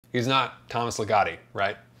He's not Thomas Ligotti,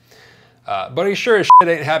 right? But he sure as shit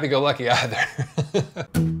ain't happy-go-lucky either. Better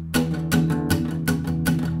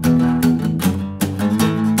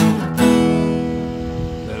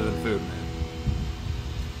than food, man.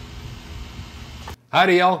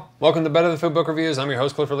 Howdy, y'all. Welcome to Better Than Food Book Reviews. I'm your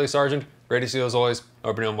host, Clifford Lee Sargent. Great to see you as always.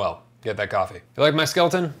 Hope you're doing well. Get that coffee. You like my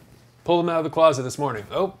skeleton? Pulled him out of the closet this morning.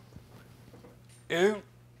 Oh. Ew.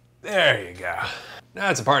 There you go. Now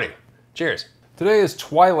it's a party. Cheers. Today is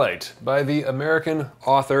Twilight by the American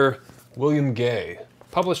author William Gay,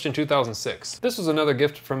 published in 2006. This was another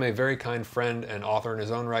gift from a very kind friend and author in his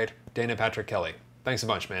own right, Dana Patrick Kelly. Thanks a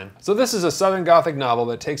bunch, man. So this is a Southern Gothic novel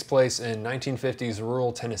that takes place in 1950s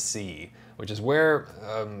rural Tennessee, which is where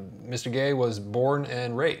Mr. Gay was born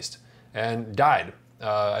and raised and died.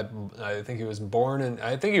 I think he was born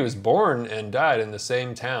and died in the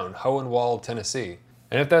same town, Hohenwald, Tennessee.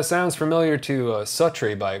 And if that sounds familiar to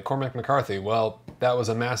Suttree by Cormac McCarthy, well, that was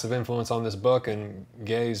a massive influence on this book and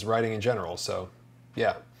Gay's writing in general, so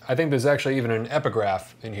yeah. I think there's actually even an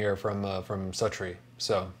epigraph in here from Suttree,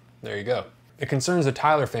 so there you go. It concerns the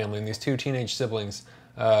Tyler family and these two teenage siblings,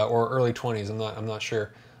 or early 20s, I'm not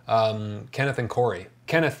sure, Kenneth and Corey.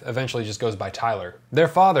 Kenneth eventually just goes by Tyler. Their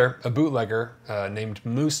father, a bootlegger named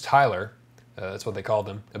Moose Tyler, that's what they called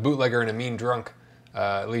him, a bootlegger and a mean drunk,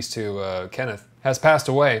 at least to Kenneth, has passed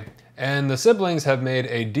away, and the siblings have made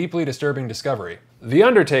a deeply disturbing discovery. The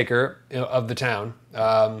undertaker of the town,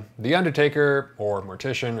 the undertaker or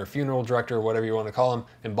mortician or funeral director, whatever you want to call him,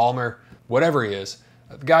 embalmer, whatever he is,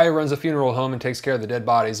 the guy who runs a funeral home and takes care of the dead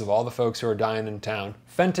bodies of all the folks who are dying in town.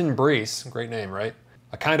 Fenton Breese, great name, right?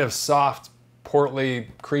 A kind of soft, portly,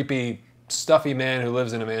 creepy, stuffy man who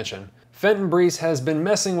lives in a mansion. Fenton Breese has been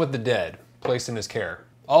messing with the dead, placed in his care.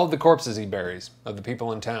 All of the corpses he buries, of the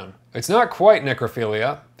people in town. It's not quite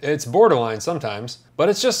necrophilia, it's borderline sometimes, but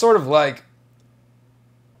it's just sort of like,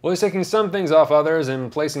 well, he's taking some things off others and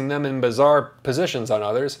placing them in bizarre positions on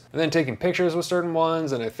others, and then taking pictures with certain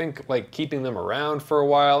ones, and I think like keeping them around for a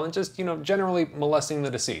while, and just, you know, generally molesting the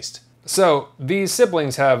deceased. So these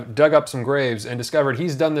siblings have dug up some graves and discovered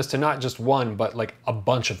he's done this to not just one, but like a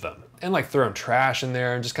bunch of them. And like thrown trash in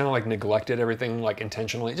there and just kind of like neglected everything like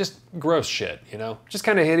intentionally. Just gross shit, you know? Just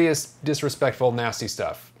kind of hideous, disrespectful, nasty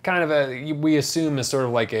stuff. Kind of we assume is sort of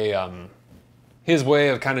like a, his way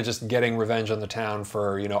of kind of just getting revenge on the town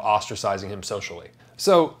for, you know, ostracizing him socially.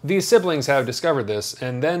 So these siblings have discovered this,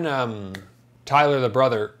 and then Tyler, the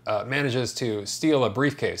brother, manages to steal a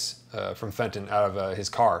briefcase from Fenton out of his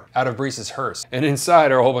car, out of Breese's hearse. And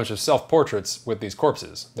inside are a whole bunch of self-portraits with these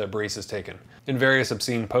corpses that Breese has taken in various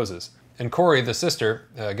obscene poses. And Corey, the sister,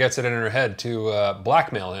 gets it in her head to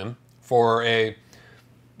blackmail him for a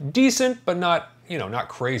decent, but not, you know, not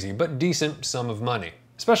crazy, but decent sum of money,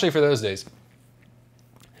 especially for those days.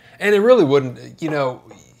 And it really wouldn't, you know,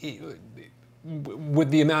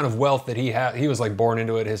 with the amount of wealth that he had, he was like born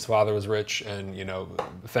into it. His father was rich, and you know,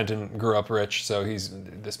 Fenton grew up rich, so he's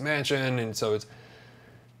in this mansion, and so it's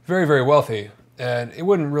very, very wealthy. And it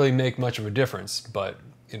wouldn't really make much of a difference, but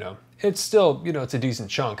you know, it's still, you know, it's a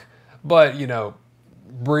decent chunk. But you know,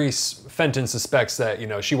 Fenton suspects that, you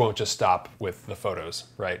know, she won't just stop with the photos,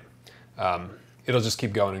 right? It'll just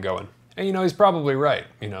keep going and going. And you know, he's probably right.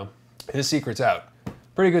 You know, his secret's out.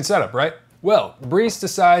 Pretty good setup, right? Well, Breese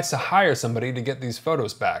decides to hire somebody to get these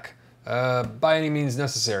photos back. By any means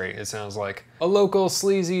necessary, it sounds like. A local,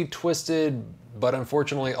 sleazy, twisted, but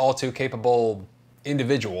unfortunately all too capable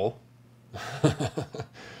individual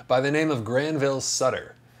by the name of Granville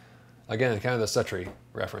Sutter. Again, kind of the Suttree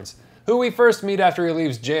reference. Who we first meet after he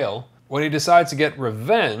leaves jail, when he decides to get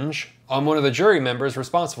revenge on one of the jury members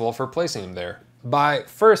responsible for placing him there. By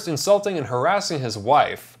first insulting and harassing his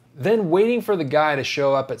wife, then waiting for the guy to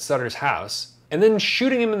show up at Sutter's house, and then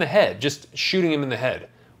shooting him in the head, just shooting him in the head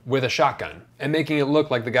with a shotgun, and making it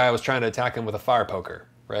look like the guy was trying to attack him with a fire poker,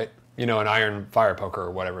 right? You know, an iron fire poker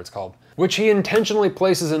or whatever it's called. Which he intentionally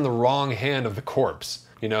places in the wrong hand of the corpse,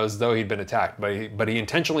 you know, as though he'd been attacked, but he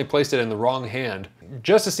intentionally placed it in the wrong hand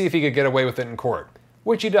just to see if he could get away with it in court,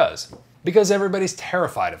 which he does, because everybody's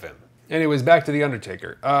terrified of him. Anyways, back to the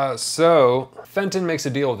Undertaker. So Fenton makes a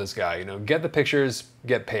deal with this guy, you know, get the pictures,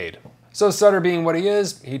 get paid. So Sutter being what he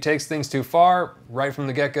is, he takes things too far, right from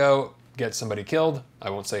the get-go, gets somebody killed, I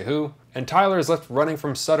won't say who, and Tyler is left running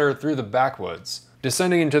from Sutter through the backwoods,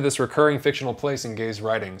 descending into this recurring fictional place in Gay's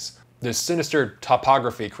writings, this sinister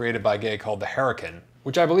topography created by Gay called the Hurricane,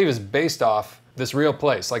 which I believe is based off this real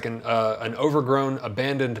place, like an overgrown,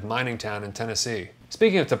 abandoned mining town in Tennessee.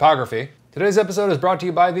 Speaking of topography, today's episode is brought to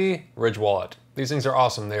you by the Ridge Wallet. These things are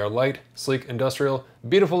awesome. They are light, sleek, industrial,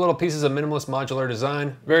 beautiful little pieces of minimalist modular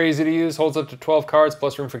design. Very easy to use, holds up to 12 cards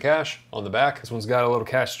plus room for cash. On the back, this one's got a little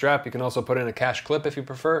cash strap. You can also put in a cash clip if you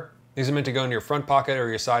prefer. These are meant to go in your front pocket or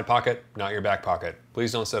your side pocket, not your back pocket.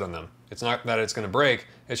 Please don't sit on them. It's not that it's going to break,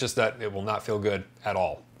 it's just that it will not feel good at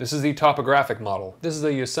all. This is the topographic model. This is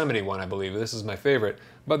the Yosemite one, I believe. This is my favorite,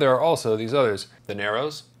 but there are also these others, the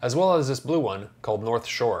Narrows, as well as this blue one called North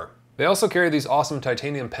Shore. They also carry these awesome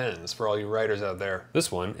titanium pens for all you writers out there.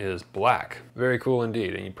 This one is black. Very cool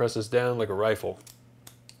indeed, and you press this down like a rifle.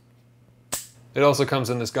 It also comes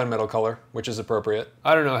in this gunmetal color, which is appropriate.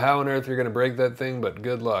 I don't know how on earth you're going to break that thing, but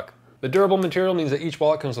good luck. The durable material means that each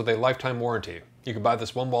wallet comes with a lifetime warranty. You can buy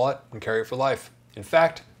this one wallet and carry it for life. In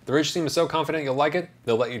fact, the rich team is so confident you'll like it,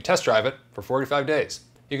 they'll let you test drive it for 45 days.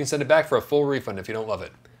 You can send it back for a full refund if you don't love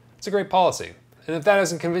it. It's a great policy. And if that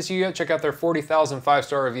hasn't convinced you yet, check out their 40,000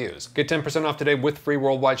 5-star reviews. Get 10% off today with free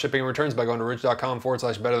worldwide shipping and returns by going to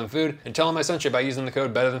ridge.com/betterthanfood and tell them I sent you by using the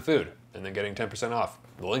code betterthanfood and then getting 10% off.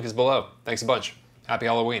 The link is below. Thanks a bunch. Happy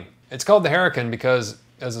Halloween. It's called the Hurricane because,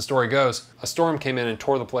 as the story goes, a storm came in and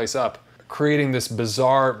tore the place up, creating this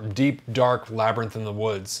bizarre, deep, dark labyrinth in the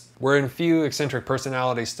woods, wherein few eccentric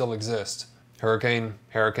personalities still exist. Hurricane,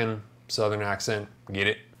 southern accent, get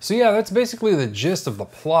it? So yeah, that's basically the gist of the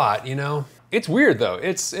plot, you know? It's weird though.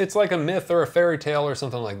 It's like a myth or a fairy tale or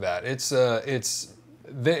something like that.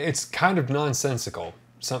 It's kind of nonsensical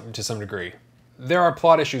to some degree. There are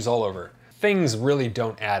plot issues all over. Things really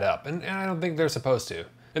don't add up, and I don't think they're supposed to.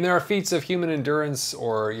 And there are feats of human endurance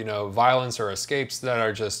or, you know, violence or escapes that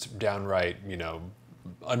are just downright, you know,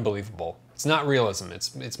 unbelievable. It's not realism.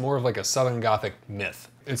 It's more of like a Southern Gothic myth.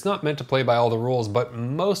 It's not meant to play by all the rules, but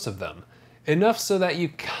most of them. Enough so that you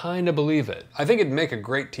kind of believe it. I think it'd make a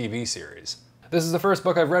great TV series. This is the first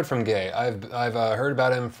book I've read from Gay. I've heard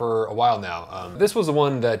about him for a while now. This was the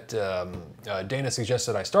one that Denis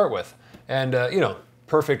suggested I start with. And, you know,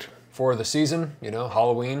 perfect for the season, you know,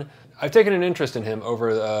 Halloween. I've taken an interest in him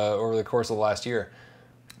over the course of the last year.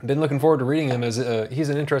 Been looking forward to reading him as he's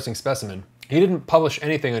an interesting specimen. He didn't publish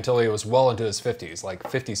anything until he was well into his 50s, like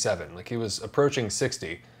 57. Like he was approaching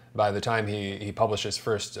 60 by the time he published his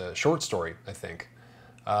first short story, I think.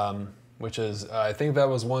 Which is, I think that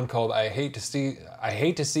was one called I Hate to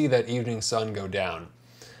See That Evening Sun Go Down,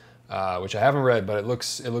 which I haven't read, but it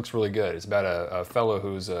looks really good. It's about a fellow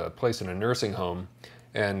who's placed in a nursing home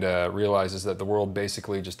and realizes that the world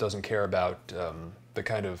basically just doesn't care about the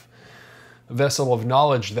kind of vessel of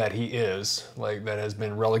knowledge that he is, like that has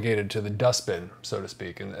been relegated to the dustbin, so to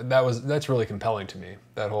speak. And that's really compelling to me,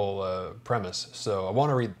 that whole premise. So I want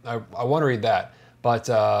to read that. But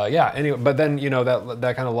yeah, anyway, but then, you know,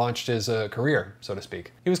 that kind of launched his career, so to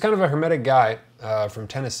speak. He was kind of a hermetic guy from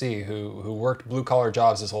Tennessee who worked blue-collar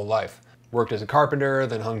jobs his whole life. Worked as a carpenter,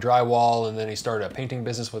 then hung drywall, and then he started a painting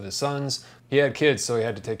business with his sons. He had kids, so he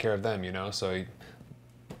had to take care of them, you know, so he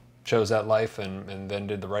chose that life and then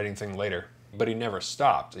did the writing thing later. But he never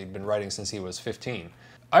stopped. He'd been writing since he was 15.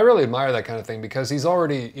 I really admire that kind of thing because he's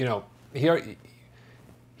already, you know,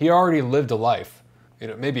 he already lived a life, you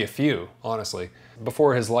know, maybe a few, honestly,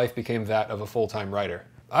 before his life became that of a full-time writer.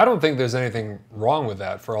 I don't think there's anything wrong with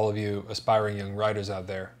that for all of you aspiring young writers out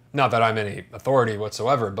there. Not that I'm any authority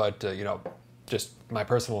whatsoever, but, you know, just my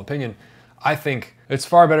personal opinion. I think it's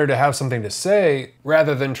far better to have something to say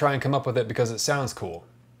rather than try and come up with it because it sounds cool,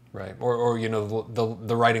 right? Or you know,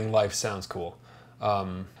 the writing life sounds cool.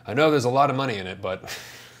 I know there's a lot of money in it, but...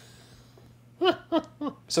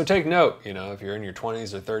 So take note, you know, if you're in your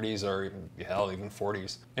 20s or 30s or even, hell, even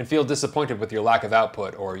 40s, and feel disappointed with your lack of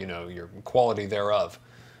output or, you know, your quality thereof.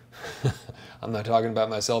 I'm not talking about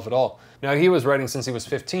myself at all. Now, he was writing since he was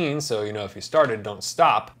 15, so, you know, if you started, don't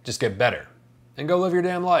stop. Just get better. And go live your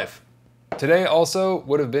damn life. Today also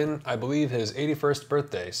would have been, I believe, his 81st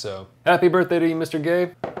birthday, so happy birthday to you, Mr.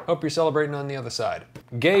 Gay. Hope you're celebrating on the other side.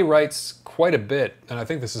 Gay writes quite a bit, and I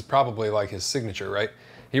think this is probably like his signature, right?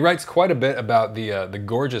 He writes quite a bit about the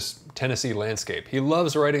gorgeous Tennessee landscape. He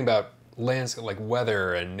loves writing about landscape, like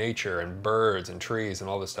weather and nature and birds and trees and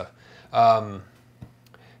all this stuff.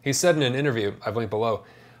 He said in an interview, I've linked below,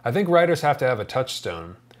 I think writers have to have a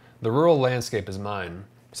touchstone. The rural landscape is mine.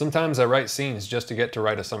 Sometimes I write scenes just to get to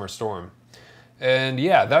write a summer storm. And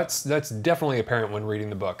yeah, that's definitely apparent when reading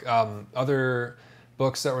the book. Other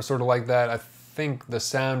books that were sort of like that, I think The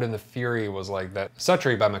Sound and the Fury was like that.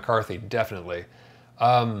 Suttree by McCarthy, definitely.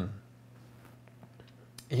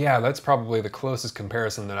 Yeah, that's probably the closest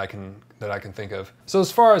comparison that I can think of. So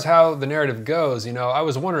as far as how the narrative goes, you know, I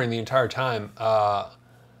was wondering the entire time,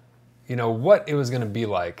 you know, what it was going to be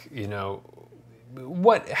like, you know,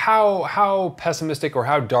 how pessimistic or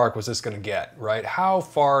how dark was this going to get, right? How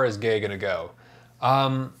far is Gay going to go?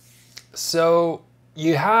 So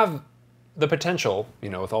you have the potential, you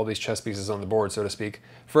know, with all these chess pieces on the board, so to speak,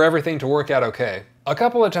 for everything to work out okay. A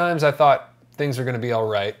couple of times I thought things were going to be all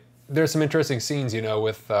right. There's some interesting scenes, you know,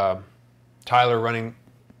 with Tyler running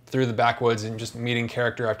through the backwoods and just meeting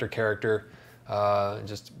character after character,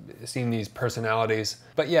 just seeing these personalities.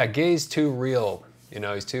 But yeah, Gay's too real. You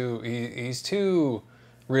know, he's too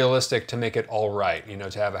realistic to make it all right, you know,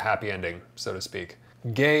 to have a happy ending, so to speak.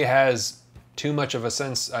 Gay has too much of a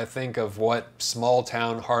sense, I think, of what small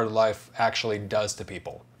town hard life actually does to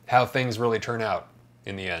people, how things really turn out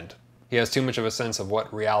in the end. He has too much of a sense of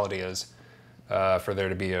what reality is for there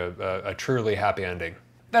to be a truly happy ending.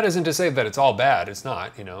 That isn't to say that it's all bad. It's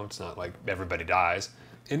not, you know, it's not like everybody dies.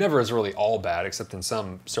 It never is really all bad, except in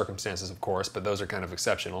some circumstances, of course, but those are kind of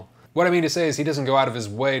exceptional. What I mean to say is he doesn't go out of his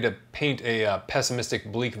way to paint a pessimistic,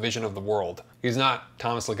 bleak vision of the world. He's not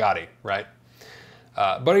Thomas Ligotti, right?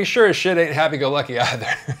 But he sure as shit ain't happy-go-lucky either.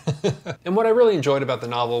 And what I really enjoyed about the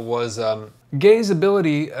novel was Gay's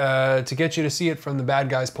ability to get you to see it from the bad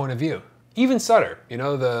guy's point of view. Even Sutter, you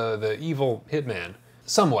know, the evil hitman.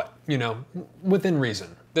 Somewhat, you know, within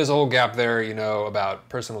reason. There's a whole gap there, you know, about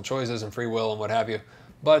personal choices and free will and what have you.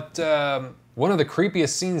 But one of the creepiest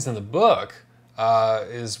scenes in the book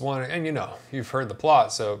is one, and you know, you've heard the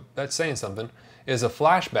plot, so that's saying something, is a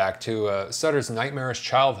flashback to Sutter's nightmarish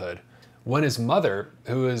childhood, when his mother,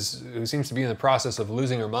 who seems to be in the process of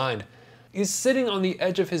losing her mind, is sitting on the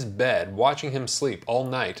edge of his bed watching him sleep all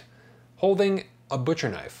night, holding a butcher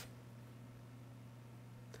knife.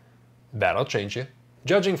 That'll change you.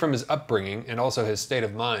 Judging from his upbringing and also his state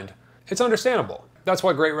of mind, it's understandable. That's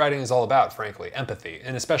what great writing is all about, frankly, empathy,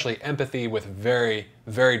 and especially empathy with very,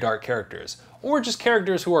 very dark characters, or just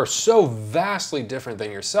characters who are so vastly different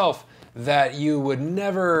than yourself that you would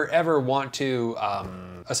never, ever want to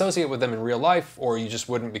associate with them in real life, or you just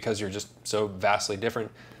wouldn't because you're just so vastly different.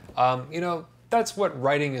 You know, that's what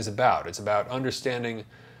writing is about. It's about understanding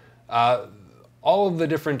all of the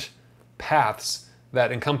different paths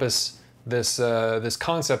that encompass this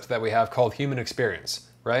concept that we have called human experience,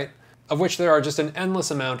 right? Of which there are just an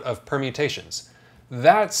endless amount of permutations.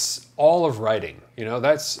 That's all of writing, you know,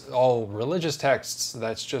 that's all religious texts,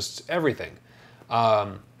 that's just everything.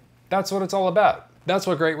 That's what it's all about. That's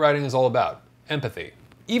what great writing is all about, empathy.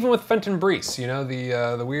 Even with Fenton Breese, you know,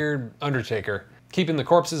 the weird undertaker, keeping the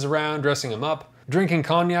corpses around, dressing them up, drinking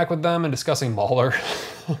cognac with them and discussing Mahler,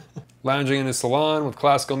 lounging in his salon with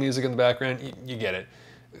classical music in the background, you get it.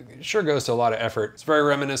 It sure goes to a lot of effort. It's very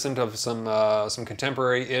reminiscent of some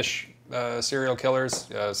contemporary-ish serial killers,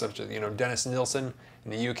 such as, you know, Dennis Nilsen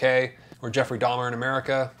in the UK, or Jeffrey Dahmer in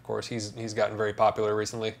America. Of course, he's gotten very popular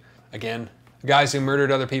recently. Again, guys who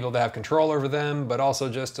murdered other people to have control over them, but also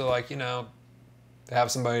just to, like, you know, to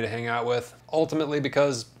have somebody to hang out with. Ultimately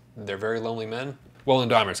because they're very lonely men. Well, in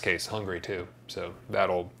Dahmer's case, hungry too, so that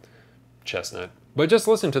old chestnut. But just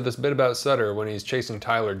listen to this bit about Sutter when he's chasing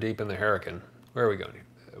Tyler deep in the hurricane. Where are we going here?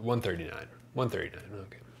 139. 139,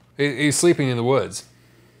 okay. He's sleeping in the woods,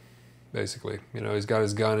 basically. You know, he's got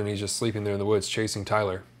his gun and he's just sleeping there in the woods chasing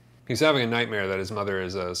Tyler. He's having a nightmare that his mother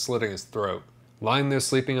is slitting his throat. Lying there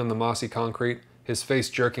sleeping on the mossy concrete, his face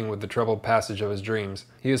jerking with the troubled passage of his dreams,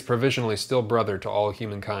 he is provisionally still brother to all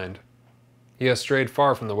humankind. He has strayed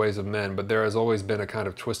far from the ways of men, but there has always been a kind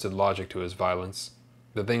of twisted logic to his violence.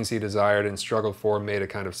 The things he desired and struggled for made a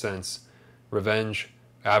kind of sense. Revenge,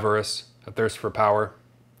 avarice, a thirst for power,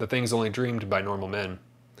 the things only dreamed by normal men.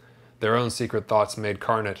 Their own secret thoughts made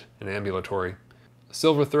carnate and ambulatory.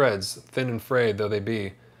 Silver threads, thin and frayed though they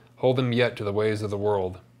be, hold them yet to the ways of the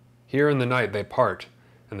world. Here in the night they part,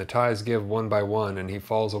 and the ties give one by one, and he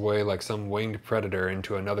falls away like some winged predator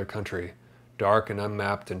into another country, dark and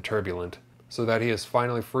unmapped and turbulent, so that he is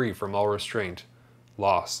finally free from all restraint,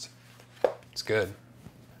 lost. It's good.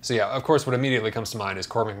 So yeah, of course what immediately comes to mind is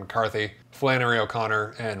Cormac McCarthy, Flannery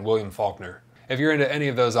O'Connor, and William Faulkner. If you're into any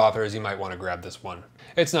of those authors, you might want to grab this one.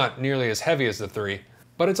 It's not nearly as heavy as the three,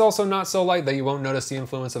 but it's also not so light that you won't notice the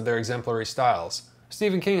influence of their exemplary styles.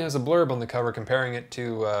 Stephen King has a blurb on the cover comparing it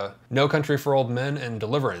to No Country for Old Men and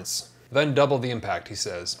Deliverance. Then double the impact, he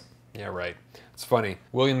says. Yeah, right. It's funny.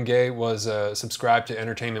 William Gay was subscribed to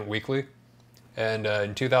Entertainment Weekly, and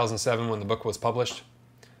in 2007 when the book was published,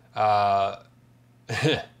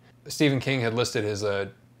 Stephen King had listed his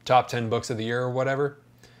top 10 books of the year or whatever,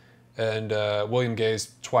 and William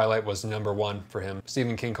Gay's Twilight was #1 for him.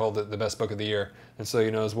 Stephen King called it the best book of the year, and so,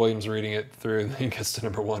 you know, as William's reading it through, he gets to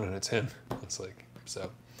 #1 and it's him. It's like, so.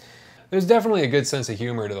 There's definitely a good sense of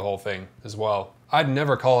humor to the whole thing as well. I'd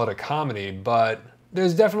never call it a comedy, but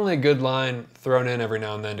there's definitely a good line thrown in every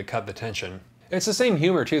now and then to cut the tension. It's the same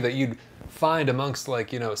humor too that you'd find amongst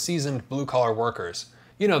like, you know, seasoned blue collar workers.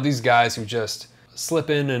 You know, these guys who just slip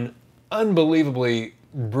in an unbelievably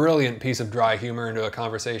brilliant piece of dry humor into a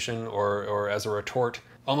conversation or as a retort,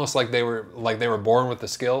 almost like they were born with the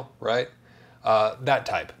skill, right? That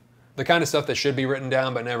type. The kind of stuff that should be written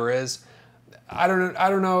down but never is. I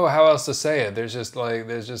don't know how else to say it. There's just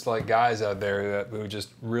like guys out there who just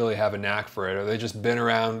really have a knack for it, or they just been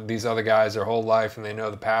around these other guys their whole life and they know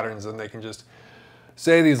the patterns and they can just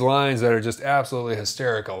say these lines that are just absolutely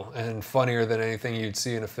hysterical and funnier than anything you'd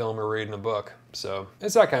see in a film or read in a book. So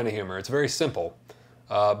it's that kind of humor. It's very simple,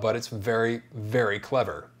 but it's very, very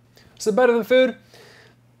clever. Is it better than food?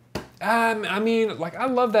 I mean, like, I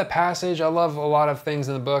love that passage. I love a lot of things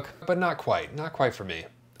in the book, but not quite. Not quite for me.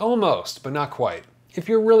 Almost, but not quite. If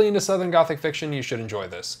you're really into Southern Gothic fiction, you should enjoy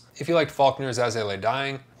this. If you liked Faulkner's As They Lay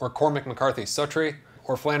Dying, or Cormac McCarthy's Suttree,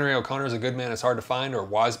 or Flannery O'Connor's A Good Man Is Hard to Find, or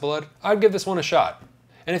Wise Blood, I'd give this one a shot.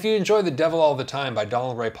 And if you enjoy The Devil All the Time by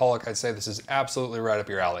Donald Ray Pollock, I'd say this is absolutely right up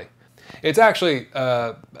your alley. It's actually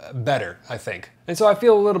better, I think. And so I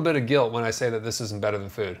feel a little bit of guilt when I say that this isn't better than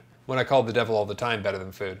food, when I called The Devil All the Time better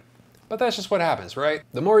than food. But that's just what happens, right?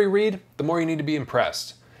 The more you read, the more you need to be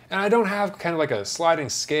impressed. And I don't have kind of like a sliding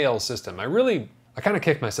scale system. I kind of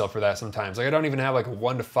kick myself for that sometimes. Like I don't even have like a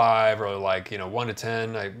 1 to 5 or like, you know, 1 to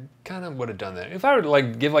 10. I kind of would have done that. If I would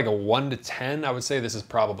like give like a 1 to 10, I would say this is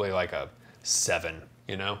probably like a 7,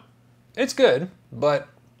 you know? It's good, but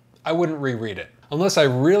I wouldn't reread it. Unless I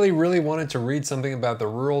really, really wanted to read something about the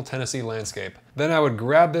rural Tennessee landscape. Then I would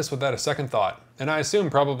grab this without a second thought. And I assume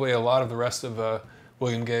probably a lot of the rest of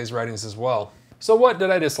William Gay's writings as well. So what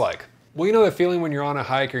did I dislike? Well, you know the feeling when you're on a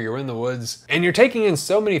hike or you're in the woods and you're taking in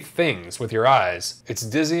so many things with your eyes. It's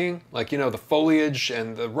dizzying, like, you know, the foliage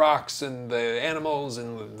and the rocks and the animals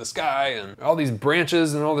and the sky and all these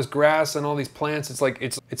branches and all this grass and all these plants. It's like,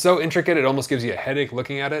 it's so intricate it almost gives you a headache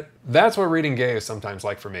looking at it. That's what reading Gay is sometimes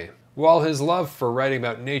like for me. While his love for writing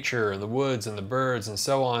about nature and the woods and the birds and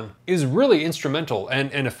so on is really instrumental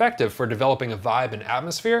and effective for developing a vibe and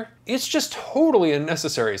atmosphere, it's just totally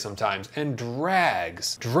unnecessary sometimes and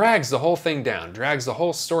drags the whole thing down, drags the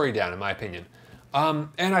whole story down in my opinion. And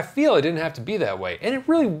I feel it didn't have to be that way. And it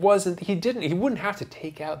really wasn't, he wouldn't have to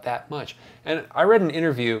take out that much. And I read an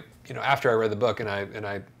interview, you know, after I read the book and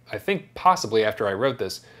I think possibly after I wrote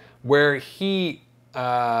this, where he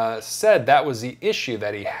said that was the issue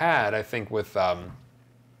that he had, I think, with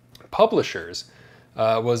publishers,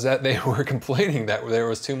 was that they were complaining that there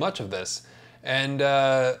was too much of this. And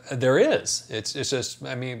there is. It's just,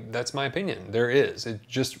 I mean, that's my opinion. There is. It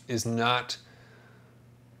just is not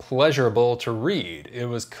pleasurable to read. It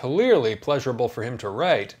was clearly pleasurable for him to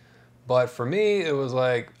write, but for me, it was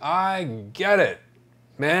like, I get it,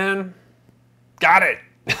 man. Got it.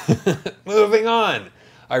 Moving on.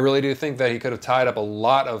 I really do think that he could have tied up a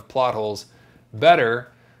lot of plot holes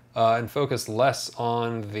better and focused less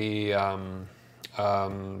on the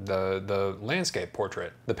landscape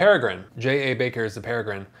portrait. The Peregrine, J.A. Baker's The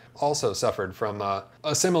Peregrine, also suffered from a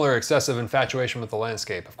similar excessive infatuation with the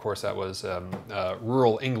landscape. Of course, that was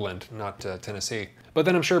rural England, not Tennessee. But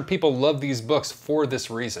then I'm sure people love these books for this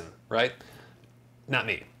reason, right? Not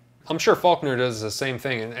me. I'm sure Faulkner does the same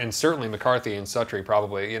thing, and certainly McCarthy and Suttree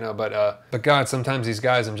probably, you know, but God, sometimes these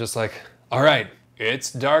guys, I'm just like, all right,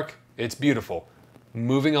 it's dark, it's beautiful.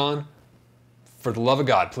 Moving on, for the love of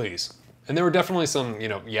God, please. And there were definitely some, you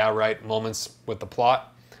know, yeah, right moments with the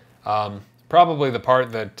plot. Probably the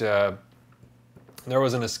part that there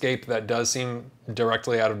was an escape that does seem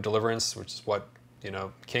directly out of Deliverance, which is what, you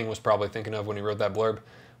know, King was probably thinking of when he wrote that blurb,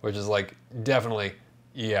 which is like, definitely,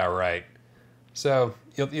 yeah, right. So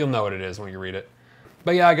you'll know what it is when you read it.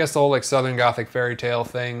 But yeah, I guess the whole like Southern Gothic fairy tale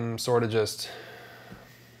thing sort of just,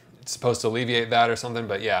 it's supposed to alleviate that or something,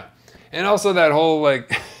 but yeah. And also that whole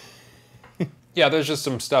like, yeah, there's just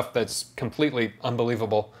some stuff that's completely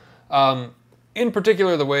unbelievable. In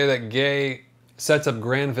particular, the way that Gay sets up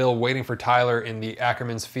Granville waiting for Tyler in the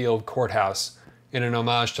Ackerman's Field courthouse in an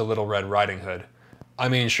homage to Little Red Riding Hood. I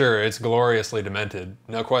mean, sure, it's gloriously demented,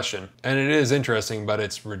 no question. And it is interesting, but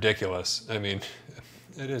it's ridiculous. I mean,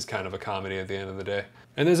 it is kind of a comedy at the end of the day.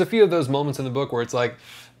 And there's a few of those moments in the book where it's like,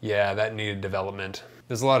 yeah, that needed development.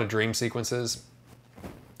 There's a lot of dream sequences.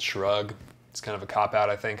 Shrug. It's kind of a cop-out,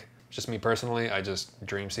 I think. Just me personally,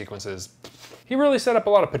 dream sequences. He really set up a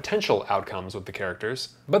lot of potential outcomes with the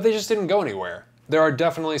characters, but they just didn't go anywhere. There are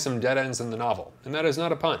definitely some dead ends in the novel, and that is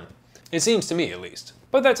not a pun. It seems to me, at least.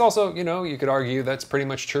 But that's also, you know, you could argue that's pretty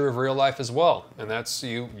much true of real life as well. And that's,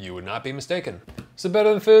 you would not be mistaken. Is it better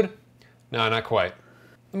than food? No, not quite.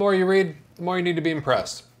 The more you read, the more you need to be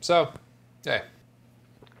impressed. So, hey.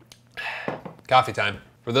 Coffee time.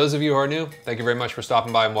 For those of you who are new, thank you very much for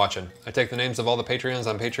stopping by and watching. I take the names of all the Patreons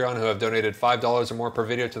on Patreon who have donated $5 or more per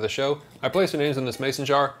video to the show. I place their names in this mason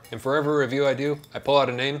jar, and for every review I do, I pull out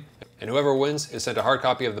a name, and whoever wins is sent a hard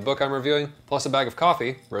copy of the book I'm reviewing, plus a bag of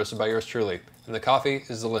coffee, roasted by yours truly. And the coffee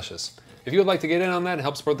is delicious. If you would like to get in on that and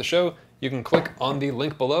help support the show, you can click on the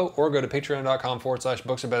link below or go to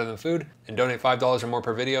patreon.com/books are better than food and donate $5 or more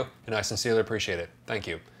per video, and I sincerely appreciate it. Thank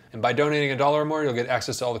you. And by donating $1 or more, you'll get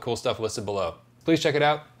access to all the cool stuff listed below. Please check it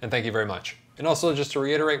out, and thank you very much. And also, just to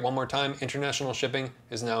reiterate one more time, international shipping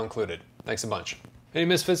is now included. Thanks a bunch. Any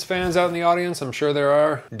Misfits fans out in the audience? I'm sure there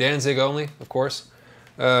are. Danzig only, of course.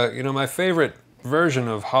 You know, my favorite version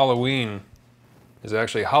of Halloween is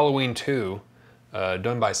actually Halloween 2,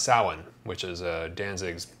 done by Samhain, which is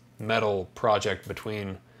Danzig's metal project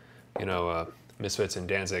between, you know, Misfits and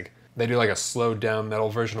Danzig. They do like a slowed down metal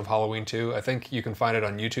version of Halloween 2. I think you can find it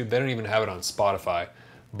on YouTube. They don't even have it on Spotify.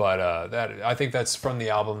 But I think that's from the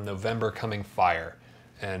album November Coming Fire.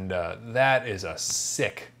 And that is a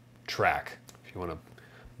sick track if you want to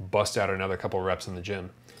bust out another couple reps in the gym.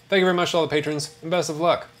 Thank you very much to all the patrons, and best of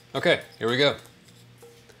luck. Okay, here we go.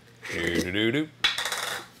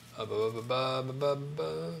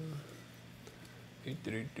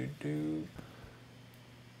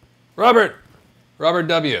 Robert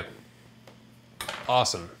W.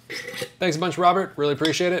 Awesome. Thanks a bunch, Robert. Really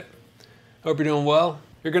appreciate it. Hope you're doing well.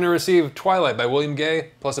 You're going to receive Twilight by William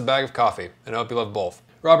Gay, plus a bag of coffee, and I hope you love both.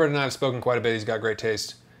 Robert and I have spoken quite a bit. He's got great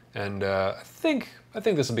taste, and I think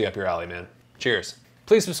this will be up your alley, man. Cheers.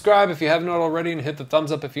 Please subscribe if you haven't already, and hit the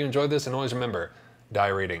thumbs up if you enjoyed this, and always remember, die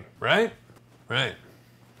reading. Right? Right.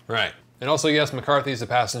 Right. And also, yes, McCarthy's The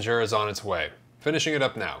Passenger is on its way. Finishing it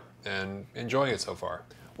up now, and enjoying it so far.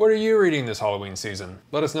 What are you reading this Halloween season?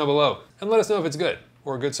 Let us know below, and let us know if it's good,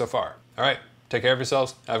 or good so far. All right, take care of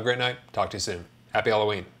yourselves, have a great night, talk to you soon. Happy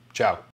Halloween. Ciao.